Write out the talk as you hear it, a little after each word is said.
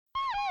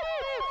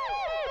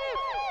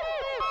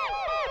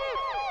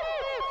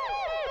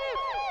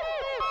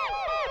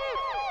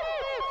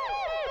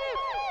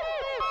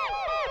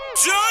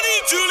Johnny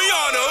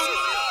Giuliano.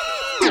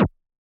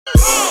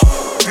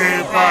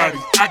 Dead body,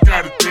 I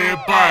got a dead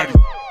body.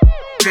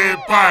 Dead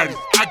body,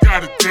 I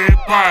got a dead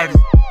body.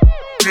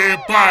 Dead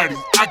body,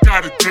 I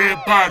got a dead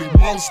body.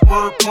 Most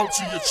bird poke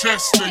to your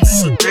chest, now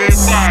you a dead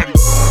body.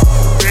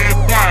 Dead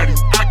body,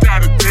 I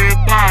got a dead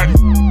body.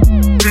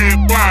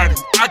 Dead body,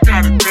 I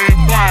got a dead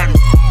body.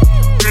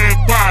 Dead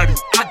body,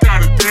 I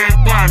got a dead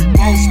body.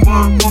 Most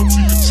bird poke to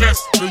your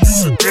chest, now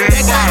you a dead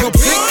body. Yo,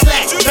 big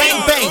clap, bang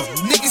bang.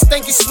 Niggas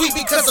think it's sweet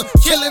because I'm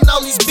killing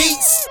all these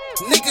beats.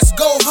 Niggas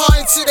go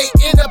hard until they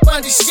end up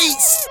under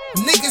sheets.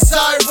 Niggas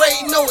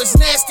already know it's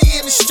nasty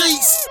in the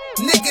streets.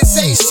 Niggas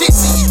ain't shit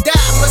till you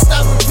die, must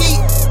I repeat?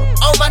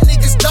 All my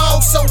niggas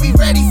dogs, so we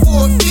ready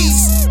for a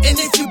feast. And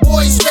if you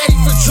boys ready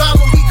for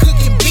drama, we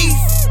cooking beef.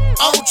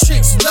 Old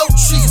tricks, low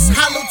trees,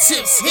 hollow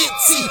tips, hit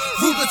tea.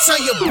 Ruger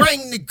turn your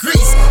brain to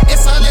grease.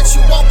 If I let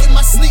you walk in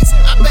my sleeps,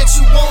 I bet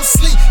you won't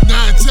sleep. 9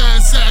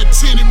 times out of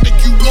 10 it make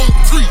you want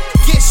creep.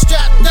 Get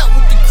strapped up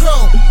with the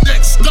chrome.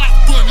 Next stop,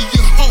 front of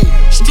your home,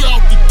 straight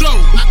out the door.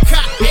 I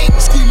cock aim,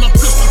 Squeeze my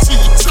pistol till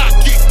your top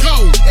get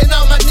cold. and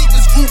all my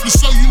niggas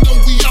Ruthless, so you know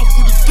we out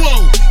for the throw.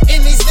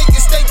 and these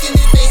niggas thinking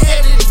that they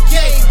head of the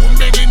game. Well,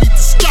 man, they need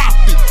to stop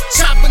it.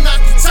 Chopping out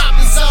the top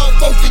is all,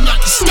 Broken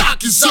out the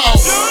stock is off.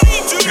 Johnny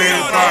Dead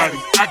Giuliano. body,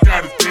 I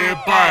got a dead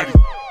body.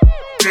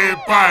 Dead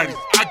body,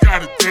 I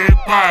got a dead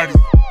body.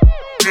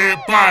 Dead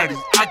body,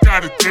 I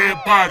got a dead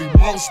body.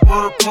 Most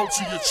bird poke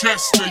to your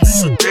chest, now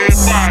you a dead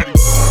body.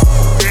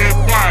 Dead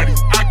body,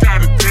 I got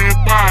a dead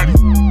body.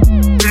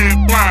 Dead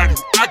body,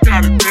 I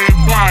got a dead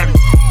body.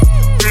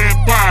 Dead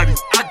body,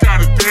 I got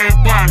a dead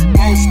body.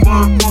 Most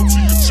bird poke to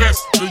your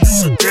chest, now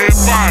you a dead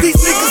body. These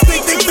niggas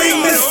think they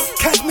famous.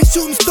 Catch me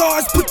shooting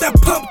stars, put that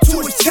pump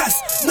to his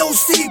chest. No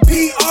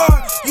CPR,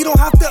 you don't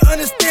have to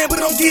understand, but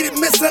don't get it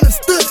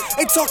misunderstood.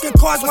 Ain't talking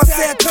cars, my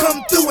sad come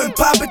through and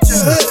pop at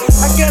your hood.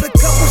 I got a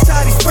couple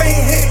shotties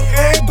spraying, hit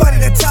everybody.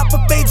 That chopper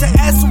fade your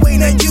ass away,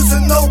 not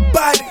using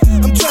nobody.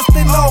 I'm dressed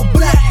in all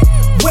black,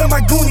 where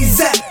my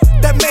goonies at?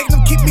 That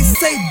Magnum keep me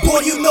safe,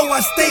 boy, you know I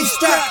stay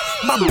strapped.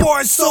 My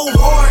bar is so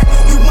hard,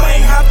 you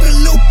might have to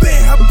loop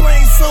it. Her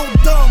brain so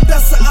dumb,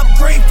 that's an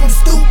upgrade from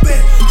stupid.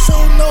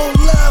 Show no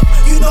love,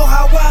 you know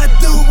how I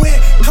do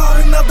it.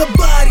 Caught another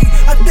body,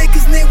 I think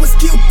his name was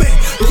Cupid.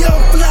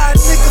 Young fly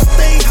nigga,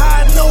 stay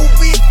high, no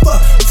reefer.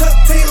 Chuck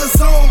Taylor's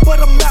home,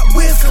 but I'm not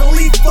Wiz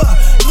Khalifa.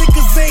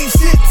 Niggas ain't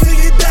shit till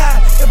you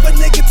die. If a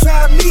nigga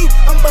try me,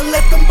 I'ma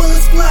let them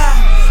bullets fly.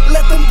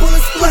 Let them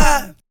bullets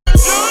fly.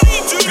 Johnny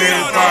Dead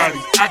Giuliano. body,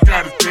 I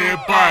got a dead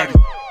body.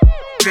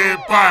 Dead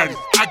body,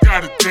 I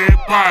got a dead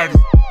body.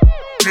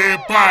 Dead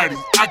body,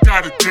 I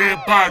got a dead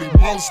body.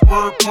 Most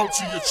bird poke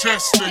to your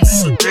chest, now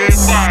you a dead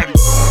body.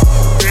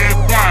 Dead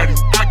body,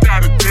 I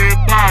got a dead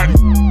body.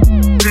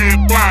 Dead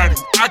body,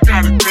 I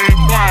got a dead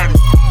body.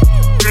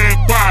 Dead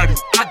body,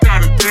 I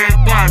got a dead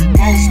body.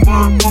 Most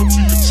bird poke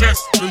to your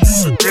chest, now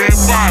you a dead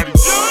body.